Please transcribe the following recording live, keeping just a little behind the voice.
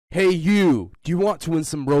Hey you, do you want to win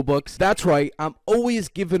some Robux? That's right, I'm always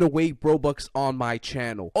giving away Robux on my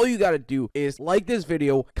channel. All you gotta do is like this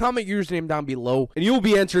video, comment your username down below, and you'll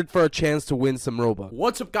be entered for a chance to win some Robux.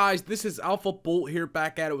 What's up guys, this is AlphaBolt here,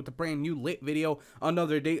 back at it with a brand new lit video.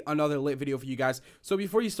 Another day, another lit video for you guys. So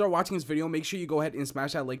before you start watching this video, make sure you go ahead and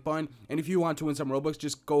smash that like button. And if you want to win some Robux,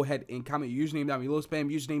 just go ahead and comment your username down below,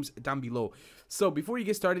 spam usernames down below. So before you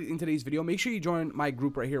get started in today's video, make sure you join my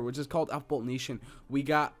group right here, which is called AlphaBolt Nation. We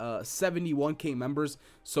got 71k members,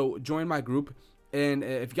 so join my group. And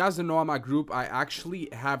if you guys don't know, on my group I actually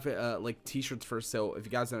have like t-shirts for sale. If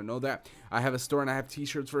you guys didn't know that, I have a store and I have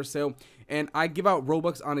t-shirts for sale, and I give out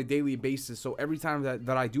Robux on a daily basis. So every time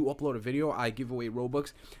that I do upload a video, I give away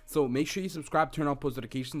Robux. So make sure you subscribe, turn on post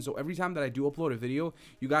notifications, so every time that I do upload a video,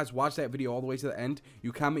 you guys watch that video all the way to the end,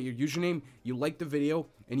 you comment your username, you like the video,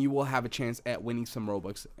 and you will have a chance at winning some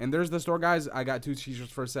Robux. And there's the store, guys. I got 2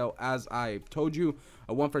 t-shirts for sale, as I told you.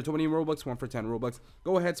 One for 20 Robux, one for 10 Robux.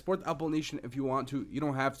 Go ahead, support the AlphaBolt Nation if you want to. You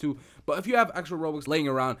don't have to, but if you have extra Robux laying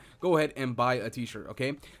around, go ahead and buy a t-shirt,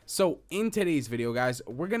 okay? So in today's video, guys,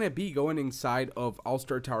 we're gonna be going inside of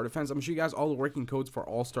All-Star Tower Defense. I'm gonna show you guys all the working codes for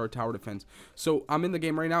All-Star Tower Defense. So I'm in the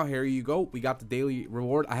game right now. Here you go. We got the daily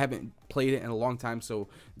reward. I haven't played it in a long time, so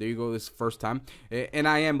there you go. This first time, and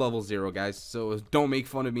I am level 0, guys, so don't make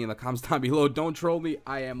fun of me in the comments down below. Don't troll me.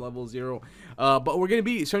 I am level 0. But we're gonna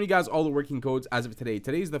be showing you guys all the working codes as of today.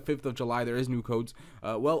 Today's the 5th of July. There is new codes,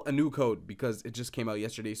 well, a new code because it just came out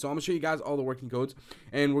yesterday. So I'm gonna show you guys all the working codes,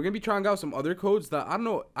 and we're gonna be trying out some other codes that I don't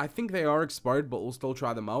know, I think they are expired, but we'll still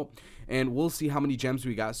try them out, and we'll see how many gems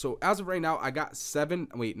we got. So as of right now, I got not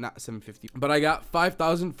 750, but I got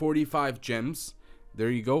 5,045 gems. There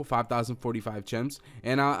you go, 5,045 gems.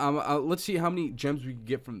 And let's see how many gems we can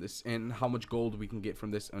get from this and how much gold we can get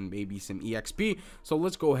from this, and maybe some EXP. So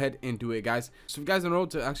let's go ahead and do it, guys. So if you guys don't know,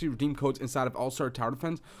 to actually redeem codes inside of All-Star Tower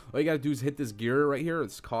Defense, all you gotta do is hit this gear right here,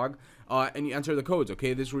 this cog, and you enter the codes,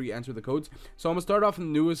 okay? This is where you enter the codes. So I'm gonna start off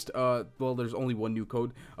in the newest, well, there's only one new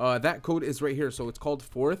code. That code is right here, so it's called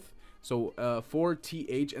 4th. So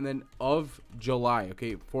 4th and then of July,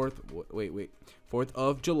 okay? 4th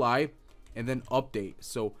of July, and then update.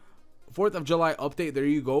 So 4th of July update, there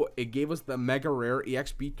you go. It gave us the mega rare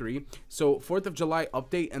EXP3. So 4th of July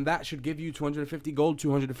update, and that should give you 250 gold,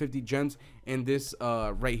 250 gems in this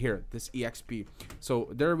right here, this EXP. So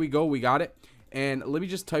there we go, we got it. And let me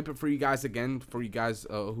just type it for you guys again, for you guys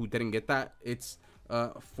who didn't get that. It's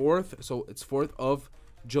 4th, so it's 4th of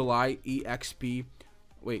July EXP.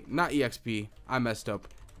 Wait, not EXP, I messed up.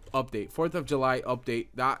 Update, 4th of July update.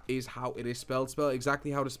 That is how it is spelled. Spell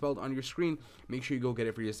exactly how it is spelled on your screen. Make sure you go get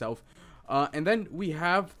it for yourself. And then we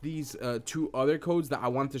have these 2 other codes that I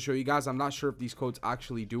wanted to show you guys. I'm not sure if these codes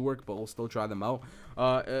actually do work, but we'll still try them out.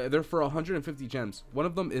 They're for 150 gems. One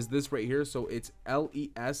of them is this right here. So it's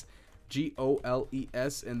LES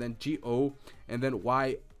GOLES, and then GO, and then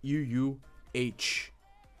YUUH.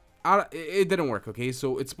 It didn't work, okay?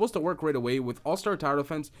 So it's supposed to work right away with All-Star Tower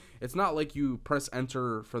Defense. It's not like you press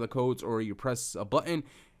enter for the codes or you press a button.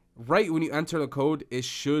 Right when you enter the code, it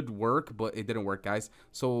should work, but it didn't work, guys.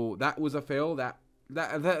 So that was a fail. That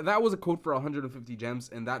was a code for 150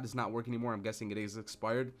 gems, and that does not work anymore. I'm guessing it is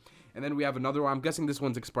expired. And then we have another one. I'm guessing this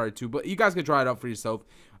one's expired too, but you guys can try it out for yourself.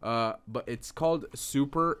 But it's called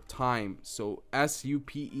Super Time. So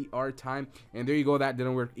SUPER time. And there you go. That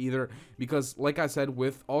didn't work either, because like I said,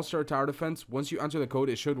 with All-Star Tower Defense, once you enter the code,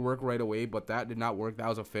 it should work right away, but that did not work. That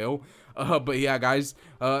was a fail. But yeah, guys,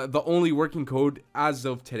 the only working code as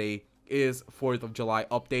of today is 4th of July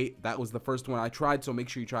update. That was the first one I tried, so make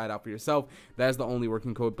sure you try it out for yourself. That is the only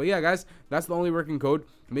working code. But yeah, guys, that's the only working code.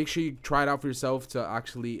 Make sure you try it out for yourself to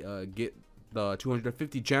actually get the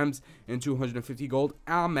 250 gems and 250 gold.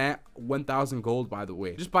 I'm at 1,000 gold, by the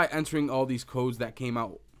way, just by entering all these codes that came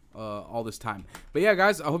out all this time. But yeah,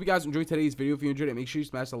 guys, I hope you guys enjoyed today's video. If you enjoyed it, make sure you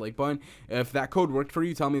smash the like button. If that code worked for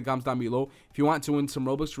you, tell me in the comments down below. If you want to win some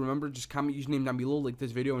Robux, remember, just comment username down below, like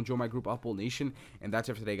this video, and join my group AlphaBolt Nation. And that's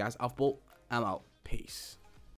it for today, guys. AlphaBolt, I'm out. Peace.